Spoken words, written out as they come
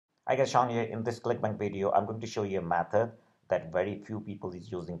Hi guys, Sean here. In this Clickbank video, I'm going to show you a method that very few people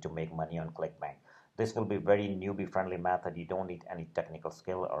is using to make money on Clickbank. This will be very newbie friendly method. You don't need any technical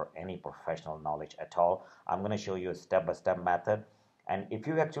skill or any professional knowledge at all. I'm going to show you a step-by-step method. And if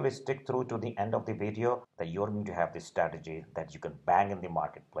you actually stick through to the end of the video, then you're going to have this strategy that you can bang in the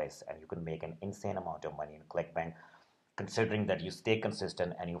marketplace and you can make an insane amount of money in Clickbank, considering that you stay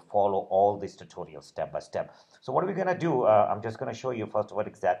consistent and you follow all these tutorials step by step. So what are we going to do? I'm just going to show you first what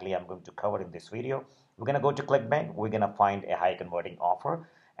exactly I'm going to cover in this video. We're going to go to Clickbank. We're going to find a high converting offer.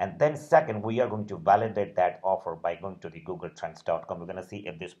 And then second, we are going to validate that offer by going to the googletrends.com. We're going to see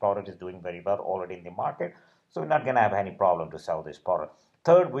if this product is doing very well already in the market. So we're not going to have any problem to sell this product.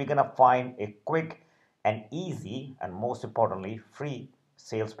 Third, we're going to find a quick and easy and most importantly free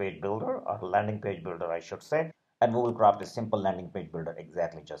sales page builder or landing page builder, I should say. And we will craft a simple landing page builder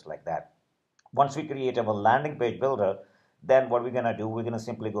exactly just like that. Once we create our landing page builder, then what we're going to do, we're going to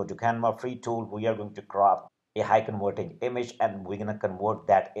simply go to Canva free tool. We are going to craft a high converting image and we're going to convert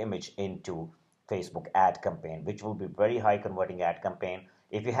that image into Facebook ad campaign, which will be very high converting ad campaign.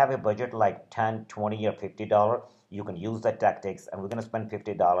 If you have a budget like 10, 20 or $50, you can use the tactics and we're going to spend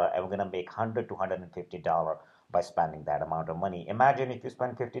 $50 and we're going to make $100 to $150 by spending that amount of money. Imagine if you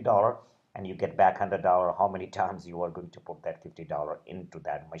spend $50 and you get back $100, how many times you are going to put that $50 into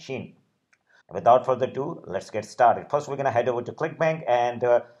that machine. Without further ado, let's get started. First, we're going to head over to Clickbank, and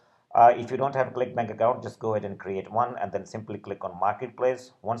if you don't have a Clickbank account, just go ahead and create one and then simply click on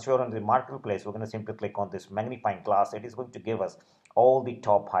Marketplace. Once you're on the Marketplace, we're going to simply click on this magnifying glass. It is going to give us all the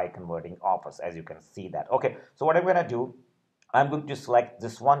top high converting offers, as you can see that. Okay, so what I'm going to do, I'm going to select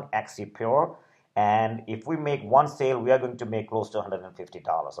this one, XC Pure. And if we make one sale, we are going to make close to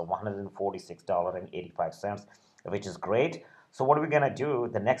 $150 or $146.85, which is great. So what are we going to do?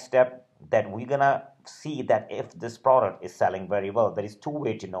 The next step that we're going to see that if this product is selling very well, there is two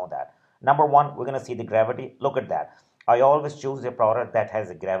ways to know that. Number one, we're going to see the gravity. Look at that. I always choose a product that has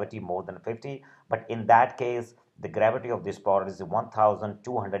a gravity more than 50, but in that case, the gravity of this product is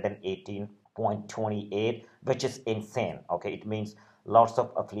 1,218.28, which is insane. Okay, it means lots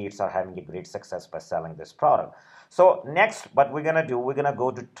of affiliates are having a great success by selling this product. So next, what we're gonna do, we're gonna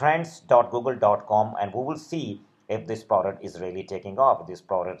go to trends.google.com and we will see if this product is really taking off. This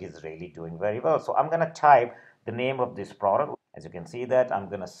product is really doing very well. So I'm gonna type the name of this product. As you can see that, I'm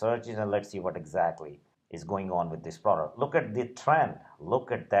gonna search it and let's see what exactly is going on with this product. Look at the trend.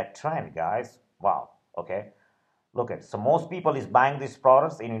 Look at that trend, guys. Wow. Okay. Look at, so most people is buying these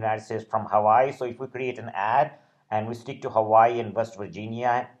products in the United States from Hawaii. So if we create an ad and we stick to Hawaii and West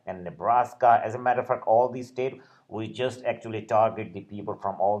Virginia and Nebraska, as a matter of fact, all these states, we just actually target the people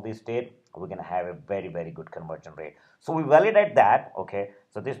from all these states. We're going to have a very, very good conversion rate. So we validate that. Okay,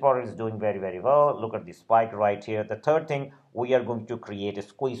 so this product is doing very, very well. Look at the spike right here. The third thing, we are going to create a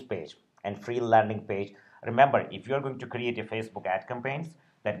squeeze page and free landing page. Remember, if you're going to create a Facebook ad campaigns,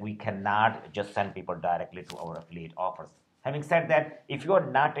 that we cannot just send people directly to our affiliate offers. Having said that, if you are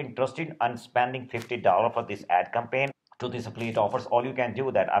not interested in spending $50 for this ad campaign to these affiliate offers, all you can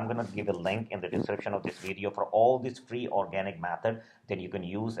do that, I'm going to give a link in the description of this video for all this free organic method that you can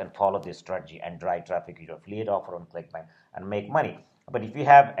use and follow this strategy and drive traffic to your affiliate offer on Clickbank and make money. But if you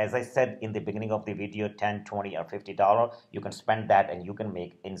have, as I said in the beginning of the video, 10, 20 or $50, you can spend that and you can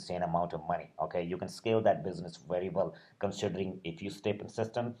make insane amount of money. Okay, you can scale that business very well, considering if you stay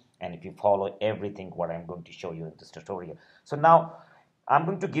consistent and if you follow everything what I'm going to show you in this tutorial. So now I'm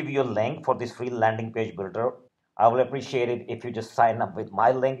going to give you a link for this free landing page builder. I will appreciate it if you just sign up with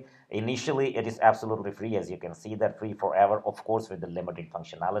my link. Initially, it is absolutely free, as you can see that, free forever, of course, with the limited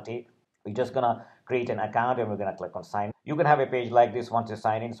functionality. We're just gonna create an account and we're gonna click on sign. You can have a page like this once you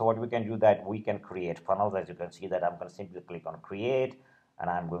sign in. So what we can do that we can create funnels. As you can see that I'm going to simply click on create and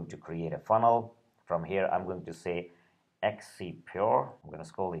I'm going to create a funnel. From here I'm going to say XC Pure. I'm going to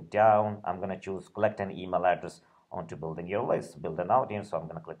scroll it down. I'm going to choose collect an email address onto building your list, build an audience. So I'm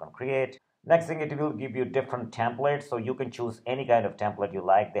going to click on create. Next thing, it will give you different templates. So you can choose any kind of template you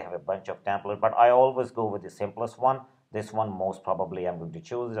like. They have a bunch of templates, but I always go with the simplest one. This one most probably I'm going to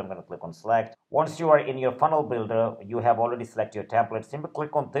choose. I'm going to click on select. Once you are in your funnel builder, you have already selected your template. Simply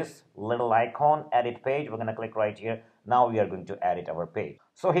click on this little icon, edit page. We're going to click right here. Now we are going to edit our page.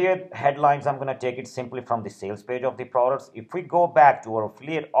 So here, headlines, I'm going to take it simply from the sales page of the products. If we go back to our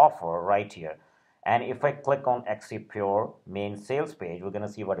affiliate offer right here, and if I click on XC Pure main sales page, we're going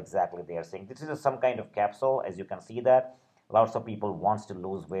to see what exactly they are saying. This is some kind of capsule, as you can see that. Lots of people wants to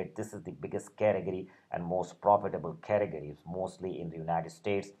lose weight. This is the biggest category and most profitable categories, mostly in the United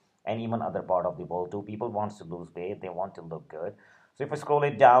States and even other part of the world too. People wants to lose weight. They want to look good. So if I scroll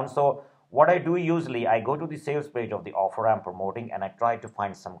it down, so what I do usually, I go to the sales page of the offer I'm promoting and I try to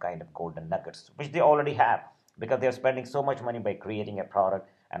find some kind of golden nuggets, which they already have because they're spending so much money by creating a product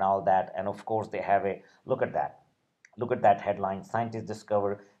and all that. And of course, they have a look at that. Look at that headline. Scientists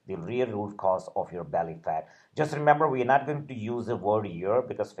discover the real root cause of your belly fat. Just remember, we are not going to use the word here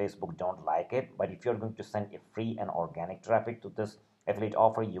because Facebook don't like it. But if you're going to send a free and organic traffic to this affiliate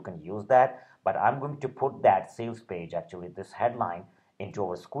offer, you can use that. But I'm going to put that sales page, actually this headline, into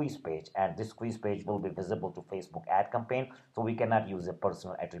our squeeze page, and this squeeze page will be visible to Facebook ad campaign. So we cannot use a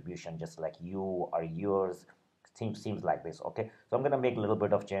personal attribution just like you or yours. Seems like this. Okay, so I'm going to make a little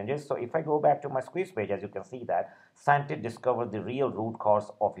bit of changes. So if I go back to my squeeze page, as you can see that scientists discover the real root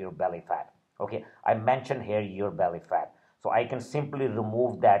cause of your belly fat. Okay, I mentioned here your belly fat, so I can simply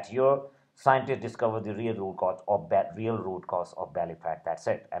remove that. Your scientists discover the real root cause of belly fat. That's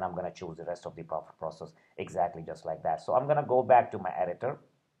it, and I'm going to choose the rest of the process exactly just like that. So I'm going to go back to my editor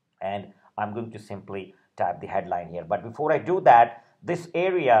and I'm going to simply type the headline here. But before I do that, this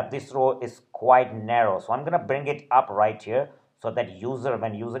area, this row is quite narrow. So I'm going to bring it up right here so that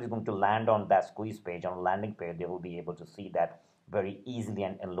when user is going to land on that squeeze page, on landing page, they will be able to see that very easily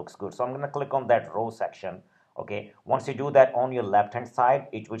and looks good. So I'm going to click on that row section. Okay, once you do that, on your left hand side,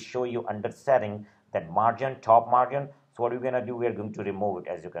 it will show you under setting that margin, top margin. So what we're going to do, we're going to remove it.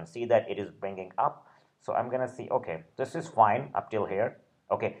 As you can see that it is bringing up. So I'm going to see, okay, this is fine up till here.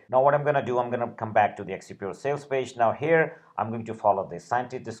 Okay, now what I'm going to do, I'm going to come back to the XCPure sales page. Now here, I'm going to follow this.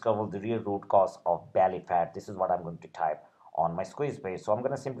 Scientists discover the real root cause of belly fat. This is what I'm going to type on my squeeze page. So I'm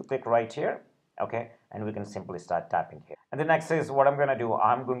going to simply click right here. Okay, and we can simply start typing here. And the next is what I'm going to do.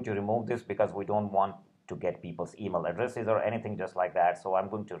 I'm going to remove this because we don't want to get people's email addresses or anything just like that. So I'm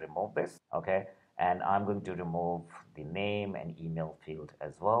going to remove this. Okay, and I'm going to remove the name and email field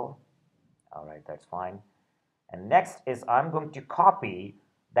as well. All right, that's fine. And next is I'm going to copy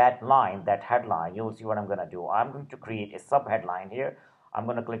that line, that headline. You'll see what I'm going to do. I'm going to create a sub headline here. I'm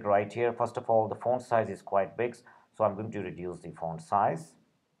going to click right here. First of all, the font size is quite big, so I'm going to reduce the font size.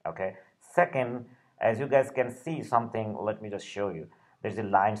 Okay. Second, as you guys can see something, let me just show you. There's a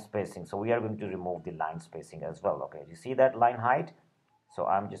line spacing, so we are going to remove the line spacing as well. Okay, you see that line height? So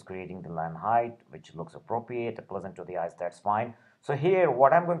I'm just creating the line height, which looks appropriate, pleasant to the eyes, that's fine. So here,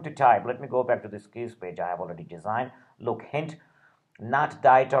 what I'm going to type, let me go back to this quiz page I have already designed. Look, hint, not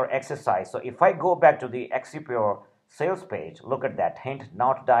diet or exercise. So if I go back to the XCPure sales page, look at that, hint,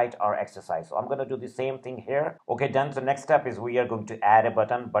 not diet or exercise. So I'm going to do the same thing here. Okay, done. So next step is we are going to add a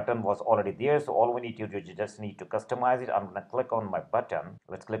button. Button was already there, so all we need to do is just need to customize it. I'm going to click on my button.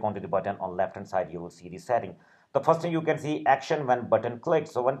 Let's click onto the button. On left hand side, you will see the setting. The first thing you can see, action when button clicked.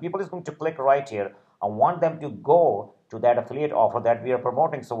 So when people is going to click right here, I want them to go to that affiliate offer that we are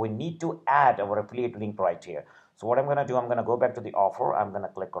promoting. So we need to add our affiliate link right here. So what I'm going to do, I'm going to go back to the offer. I'm going to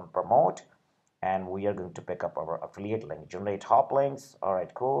click on promote and we are going to pick up our affiliate link, generate hop links. All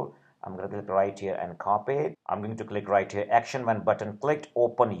right, cool. I'm going to click right here and copy it. I'm going to click right here, action when button clicked,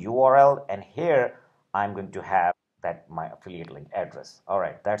 open URL. And here I'm going to have that my affiliate link address. All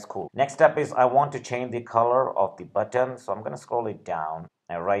right, that's cool. Next step is I want to change the color of the button. So I'm going to scroll it down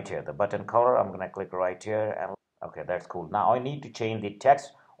and right here, the button color, I'm going to click right here and okay, that's cool. Now I need to change the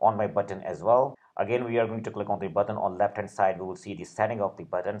text on my button as well. Again, we are going to click on the button on left hand side. We will see the setting of the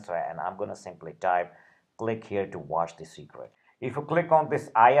button. So, and I'm going to simply type, click here to watch the secret. If you click on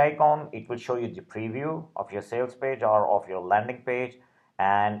this eye icon, it will show you the preview of your sales page or of your landing page.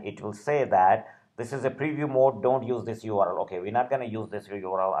 And it will say that this is a preview mode. Don't use this URL. Okay, we're not going to use this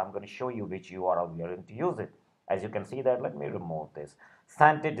URL. I'm going to show you which URL we are going to use it. As you can see that, let me remove this.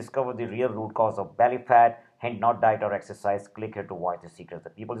 Scientists discover the real root cause of belly fat, hint not diet or exercise. Click here to watch the secrets. The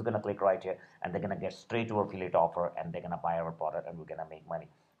people is going to click right here and they're going to get straight to our affiliate offer and they're going to buy our product and we're going to make money.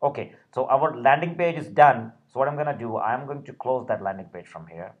 Okay, so our landing page is done. So what I'm going to do, I'm going to close that landing page from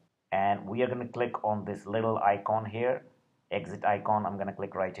here and we are going to click on this little icon here, exit icon. I'm going to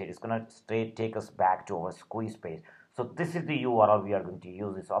click right here. It's going to straight take us back to our squeeze page. So this is the URL we are going to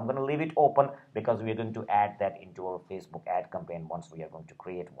use it. So I'm going to leave it open because we are going to add that into our Facebook ad campaign once we are going to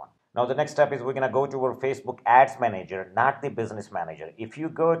create one. Now the next step is we're going to go to our Facebook ads manager, not the business manager. If you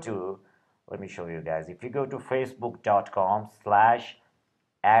go to, let me show you guys, if you go to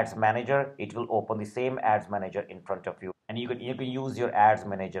facebook.com/ads manager, it will open the same ads manager in front of you. And you can use your ads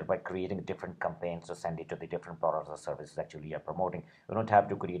manager by creating different campaigns to send it to the different products or services actually you're promoting. You don't have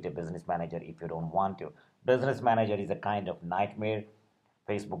to create a business manager if you don't want to. Business manager is a kind of nightmare.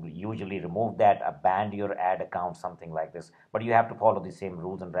 Facebook usually remove that, ban your ad account, something like this. But you have to follow the same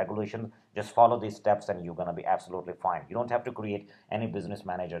rules and regulations. Just follow these steps and you're going to be absolutely fine. You don't have to create any business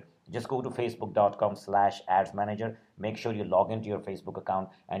manager. Just go to facebook.com/ads manager. make sure you log into your Facebook account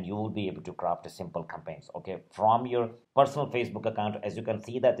and you will be able to craft a simple campaigns, okay, from your personal Facebook account. As you can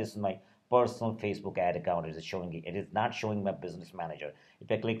see that this is my personal Facebook ad account. It is showing it is not showing my business manager.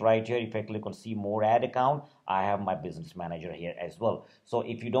 If I click right here, if I click on see more ad account, I have my business manager here as well. So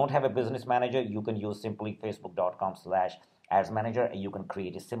if you don't have a business manager, you can use simply facebook.com/ads manager, and you can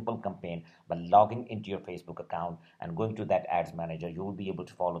create a simple campaign by logging into your Facebook account and going to that ads manager. You will be able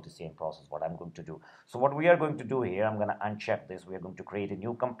to follow the same process what I'm going to do. So what we are going to do here, I'm going to uncheck this. We are going to create a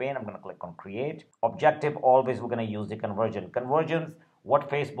new campaign. I'm going to click on create objective. Always we're going to use the conversions.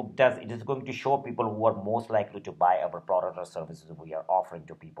 What Facebook does, it is going to show people who are most likely to buy our product or services we are offering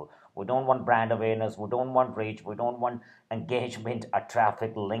to people. We don't want brand awareness, we don't want reach, we don't want engagement or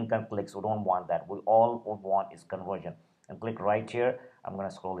traffic, link and clicks. We don't want that. We all we want is conversion. And click right here. I'm going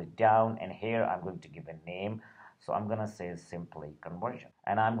to scroll it down, and here I'm going to give a name. So I'm going to say simply conversion,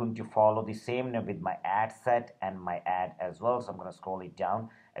 and I'm going to follow the same name with my ad set and my ad as well. So I'm going to scroll it down.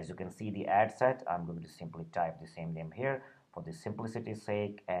 As you can see the ad set, I'm going to simply type the same name here for the simplicity's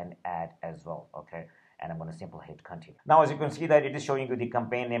sake, and add as well, okay, and I'm going to simply hit continue. Now as you can see that it is showing you the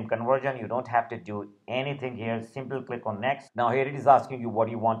campaign name conversion. You don't have to do anything here. Simply click on next. Now here it is asking you what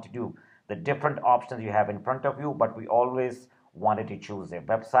you want to do, the different options you have in front of you, but we always wanted to choose a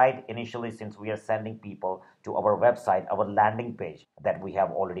website initially, since we are sending people to our website, our landing page that we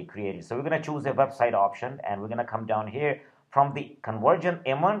have already created. So we're going to choose a website option, and we're going to come down here from the conversion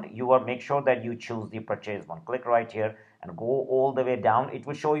amount. You are make sure that you choose the purchase one. Click right here and go all the way down. It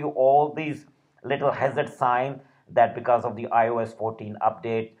will show you all these little hazard sign that because of the iOS 14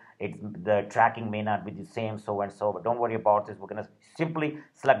 update, the tracking may not be the same, so and so, but don't worry about this. We're going to simply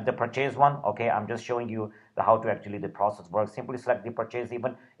select the purchase one, okay. I'm just showing you the how to actually the process works. Simply select the purchase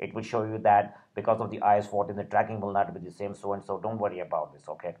even. It will show you that because of the iOS 14 the tracking will not be the same, so and so. Don't worry about this,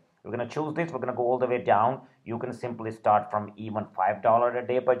 okay. We're going to choose this. We're going to go all the way down. You can simply start from even $5 a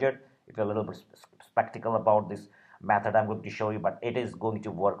day budget. If you're a little bit skeptical about this method I'm going to show you, but it is going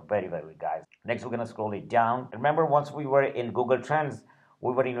to work very well, guys. Next, we're going to scroll it down. Remember, once we were in Google Trends,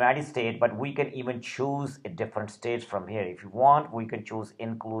 we were in United States, but we can even choose a different states from here. If you want, we can choose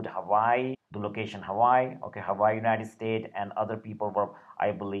include Hawaii, the location Hawaii, okay, Hawaii, United States, and other people were, I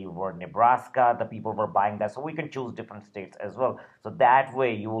believe, were Nebraska. The people were buying that, so we can choose different states as well. So that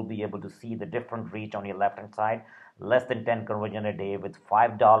way, you will be able to see the different reach on your left-hand side. Less than 10 conversion a day with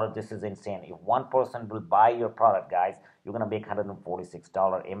 $5. This is insane. If one person will buy your product, guys, you're gonna make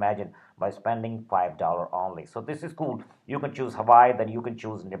 $146. Imagine by spending $5 only. So this is cool. You can choose Hawaii, then you can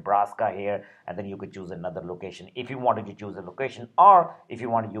choose Nebraska here, and then you could choose another location if you wanted to choose a location, or if you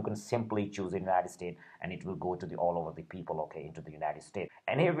wanted, you can simply choose the United States, and it will go to the all over the people, okay, into the United States.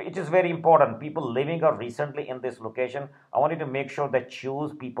 And here it is very important. People living or recently in this location, I want you to make sure that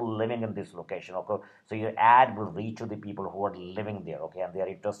choose people living in this location, okay. So your ad will reach to the people who are living there, okay, and they are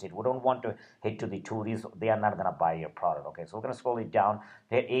interested. We don't want to hit to the tourists. They are not gonna buy your product, okay. So we're gonna scroll it down.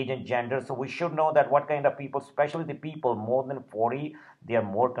 Their age and gender. So we should know that what kind of people, especially the people more than 40, they are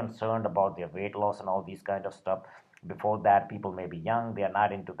more concerned about their weight loss and all these kind of stuff. Before that, people may be young. They are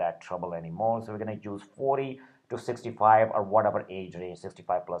not into that trouble anymore. So we're gonna use 40 to 65 or whatever age range,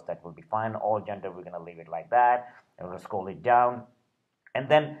 65 plus, that will be fine. All gender, we're gonna leave it like that. And we're gonna scroll it down. And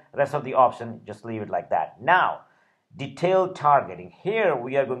then rest of the option, just leave it like that. Now, detailed targeting. Here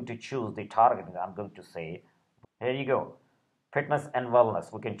we are going to choose the targeting. I'm going to say, here you go, fitness and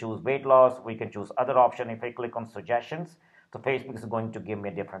wellness. We can choose weight loss. We can choose other option. If I click on suggestions, so Facebook is going to give me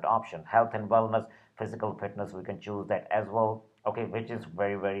a different option. Health and wellness, physical fitness, we can choose that as well, okay, which is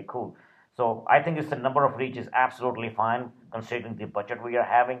very, very cool. So I think it's the number of reach is absolutely fine considering the budget we are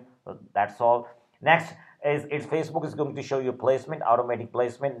having. So that's all. Next is Facebook is going to show you placement, automatic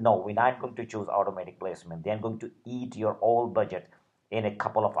placement. No, we're not going to choose automatic placement. They're going to eat your whole budget in a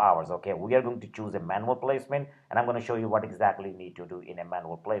couple of hours, okay. We are going to choose a manual placement, and I'm going to show you what exactly you need to do in a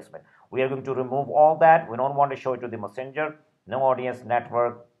manual placement. We are going to remove all that. We don't want to show it to the messenger. No audience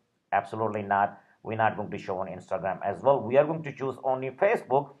network, absolutely not. We're not going to show on Instagram as well. We are going to choose only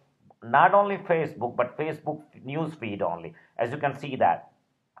Facebook, not only Facebook, but Facebook newsfeed only. As you can see that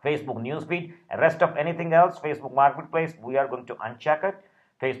Facebook newsfeed, and rest of anything else, Facebook marketplace, we are going to uncheck it.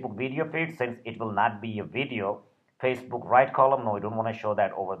 Facebook video feed, since it will not be a video. Facebook right column, no, we don't want to show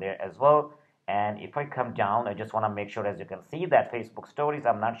that over there as well. And if I come down, I just want to make sure, as you can see, that Facebook stories,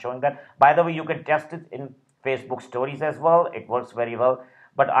 I'm not showing that. By the way, you can test it in Facebook stories as well. It works very well.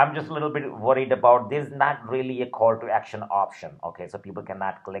 But I'm just a little bit worried about there's not really a call to action option. Okay, so people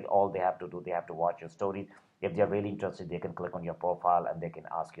cannot click. All they have to do, they have to watch your stories. If they're really interested, they can click on your profile and they can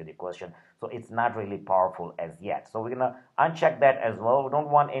ask you the question. So it's not really powerful as yet. So we're gonna uncheck that as well. We don't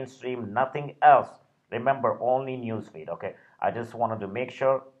want in stream, nothing else. Remember, only newsfeed. Okay, I just wanted to make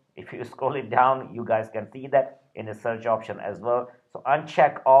sure if you scroll it down, you guys can see that in the search option as well. So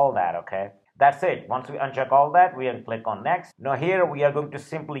uncheck all that. Okay, that's it. Once we uncheck all that, we can click on next. Now here we are going to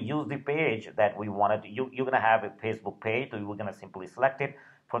simply use the page that we wanted. You're gonna have a Facebook page, so we're gonna simply select it.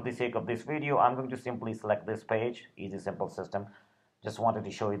 For the sake of this video, I'm going to simply select this page. Easy, simple system. Just wanted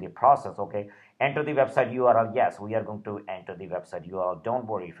to show you the process. Okay, enter the website URL. Yes, we are going to enter the website URL. Don't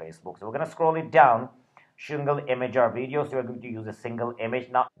worry, Facebook. So we're gonna scroll it down. Single image or video, so we're going to use a single image.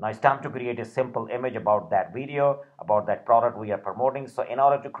 Now it's time to create a simple image about that video, about that product we are promoting. So in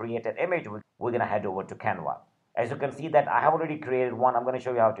order to create an image, we're going to head over to Canva. As you can see that I have already created one. I'm going to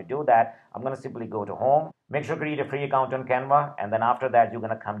show you how to do that. I'm going to simply go to home, make sure to create a free account on Canva, and then after that you're going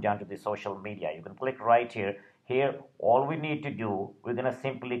to come down to the social media. You can click right here. Here all we need to do, we're going to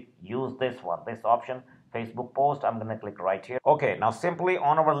simply use this one, this option, Facebook post. I'm going to click right here. Okay, now simply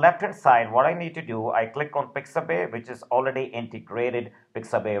on our left hand side, what I need to do, I click on Pixabay, which is already integrated.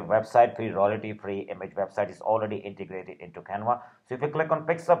 Pixabay website, free royalty free image website, is already integrated into Canva. So if you click on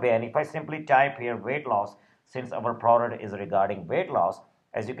Pixabay and if I simply type here weight loss, since our product is regarding weight loss,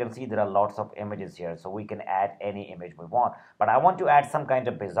 as you can see there are lots of images here, so we can add any image we want. But I want to add some kind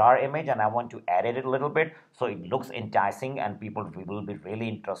of bizarre image, and I want to edit it a little bit so it looks enticing and people will be really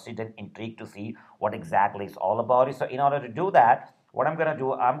interested and intrigued to see what exactly it's all about it. So in order to do that, what I'm going to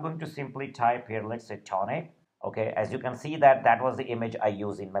do, I'm going to simply type here, let's say tonic. Okay, as you can see that was the image I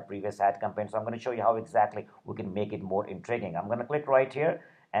used in my previous ad campaign. So I'm going to show you how exactly we can make it more intriguing. I'm going to click right here,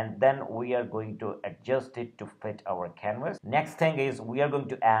 and then we are going to adjust it to fit our canvas. Next thing is we are going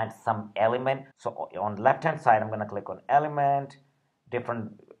to add some element. So on left hand side, I'm going to click on element,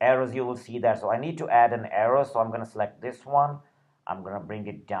 different arrows, you will see that. So I need to add an arrow, so I'm going to select this one. I'm going to bring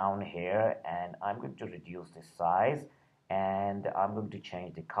it down here, and I'm going to reduce the size, and I'm going to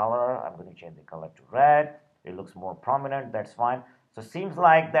change the color. I'm going to change the color to red. It looks more prominent. That's fine. So it seems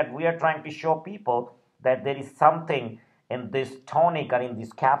like that we are trying to show people that there is something in this tonic or in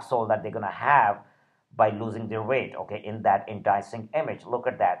this capsule that they're going to have by losing their weight, okay, in that enticing image. Look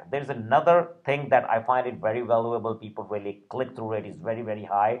at that. There's another thing that I find it very valuable. People really click through rate is very, very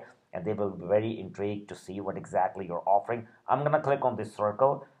high, and they will be very intrigued to see what exactly you're offering. I'm going to click on this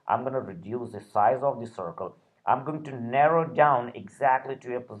circle. I'm going to reduce the size of the circle. I'm going to narrow down exactly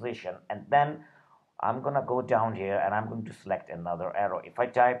to a position, and then I'm going to go down here and I'm going to select another arrow. If I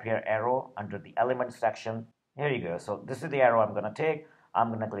type here arrow under the element section, here you go. So this is the arrow I'm going to take. I'm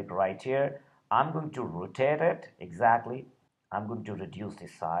going to click right here. I'm going to rotate it exactly. I'm going to reduce the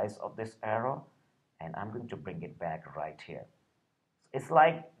size of this arrow, and I'm going to bring it back right here. It's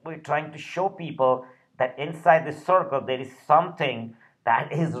like we're trying to show people that inside this circle there is something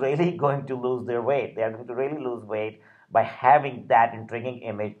that is really going to lose their weight. They are going to really lose weight by having that intriguing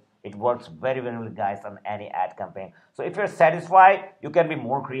image. It works very, very well, guys, on any ad campaign. So if you're satisfied, you can be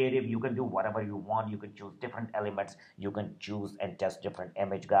more creative. You can do whatever you want. You can choose different elements. You can choose and test different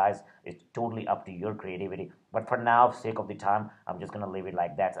image, guys. It's totally up to your creativity. But for now, sake of the time, I'm just going to leave it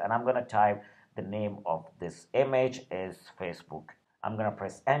like that. And I'm going to type the name of this image is Facebook. I'm going to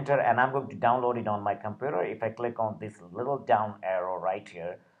press enter, and I'm going to download it on my computer. If I click on this little down arrow right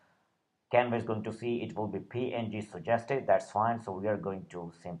here, Canva is going to see it will be PNG suggested. That's fine. So we are going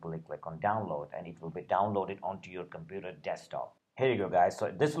to simply click on download, and it will be downloaded onto your computer desktop. Here you go, guys.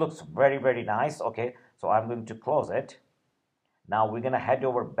 So this looks very, very nice. Okay, so I'm going to close it. Now we're going to head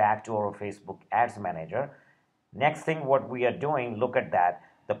over back to our Facebook Ads Manager. Next thing what we are doing, look at that,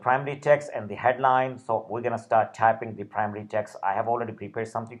 the primary text and the headline. So we're going to start typing the primary text. I have already prepared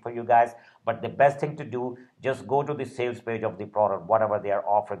something for you guys, but the best thing to do, just go to the sales page of the product, whatever they are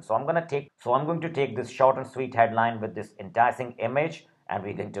offering. So I'm going to take this short and sweet headline with this enticing image, and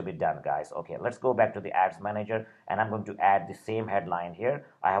we're going to be done, guys. Okay, let's go back to the ads manager, and I'm going to add the same headline here.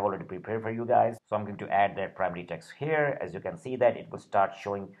 I have already prepared for you guys. So I'm going to add that primary text here. As you can see that it will start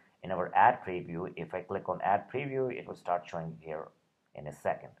showing in our ad preview. If I click on ad preview, it will start showing here in a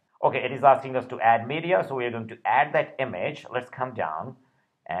second. Okay, it is asking us to add media, so we are going to add that image. Let's come down,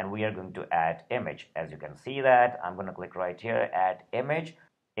 and we are going to add image. As you can see that, I'm going to click right here, add image.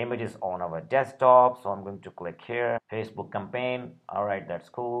 Image is on our desktop, so I'm going to click here, Facebook campaign. All right, that's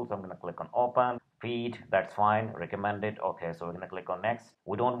cool. So I'm going to click on open. Feed, that's fine, recommended. Okay, so we're going to click on next.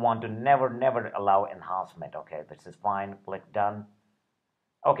 We don't want to never allow enhancement. Okay, this is fine. Click done.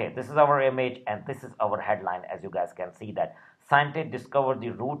 Okay, this is our image, and this is our headline. As you guys can see that scientists discover the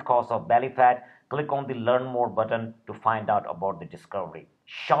root cause of belly fat. Click on the learn more button to find out about the discovery.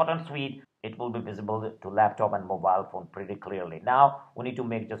 Short and sweet, it will be visible to laptop and mobile phone pretty clearly. Now we need to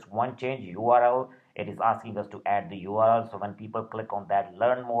make just one change, URL. It is asking us to add the URL. So when people click on that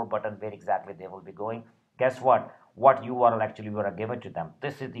learn more button, where exactly they will be going, guess what URL actually we're going to give it to them.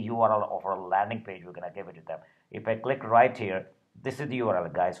 This is the URL of our landing page. We're going to give it to them. If I click right here, this is the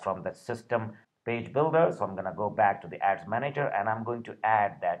URL, guys, from the system page builder. So I'm going to go back to the ads manager and I'm going to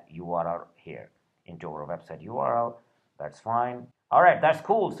add that URL here into our website URL. That's fine. All right, that's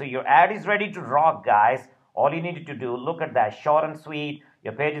cool. So your ad is ready to rock, guys. All you need to do, look at that, short and sweet.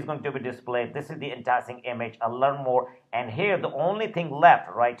 Your page is going to be displayed. This is the enticing image. I'll learn more. And here, the only thing left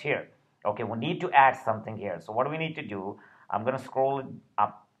right here. Okay, we need to add something here. So what do we need to do? I'm going to scroll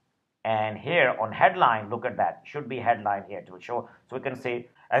up. And here on headline, look at that. Should be headline here to show. So we can see,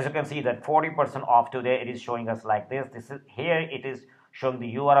 as you can see, that 40% off today. It is showing us like this. This is here. It is showing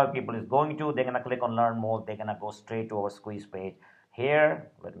the URL people is going to. They're gonna click on learn more. They're gonna go straight to our squeeze page.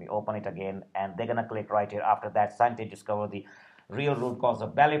 Here, let me open it again, and they're gonna click right here. After that, scientists discover the real root cause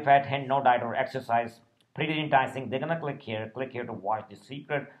of belly fat. Hint: no diet or exercise. Pretty enticing. They're gonna click here. Click here to watch the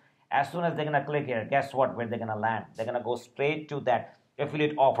secret. As soon as they're gonna click here, guess what? Where they're gonna land? They're gonna go straight to that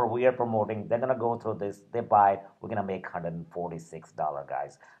affiliate offer we are promoting. They're gonna go through this. They buy it. We're gonna make $146,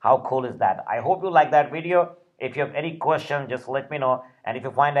 guys. How cool is that? I hope you like that video. If you have any question, just let me know. And if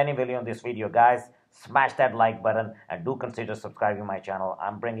you find any value in this video, guys, smash that like button and do consider subscribing my channel.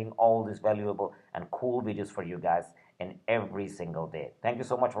 I'm bringing all these valuable and cool videos for you guys in every single day. Thank you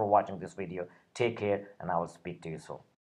so much for watching this video. Take care, and I will speak to you soon.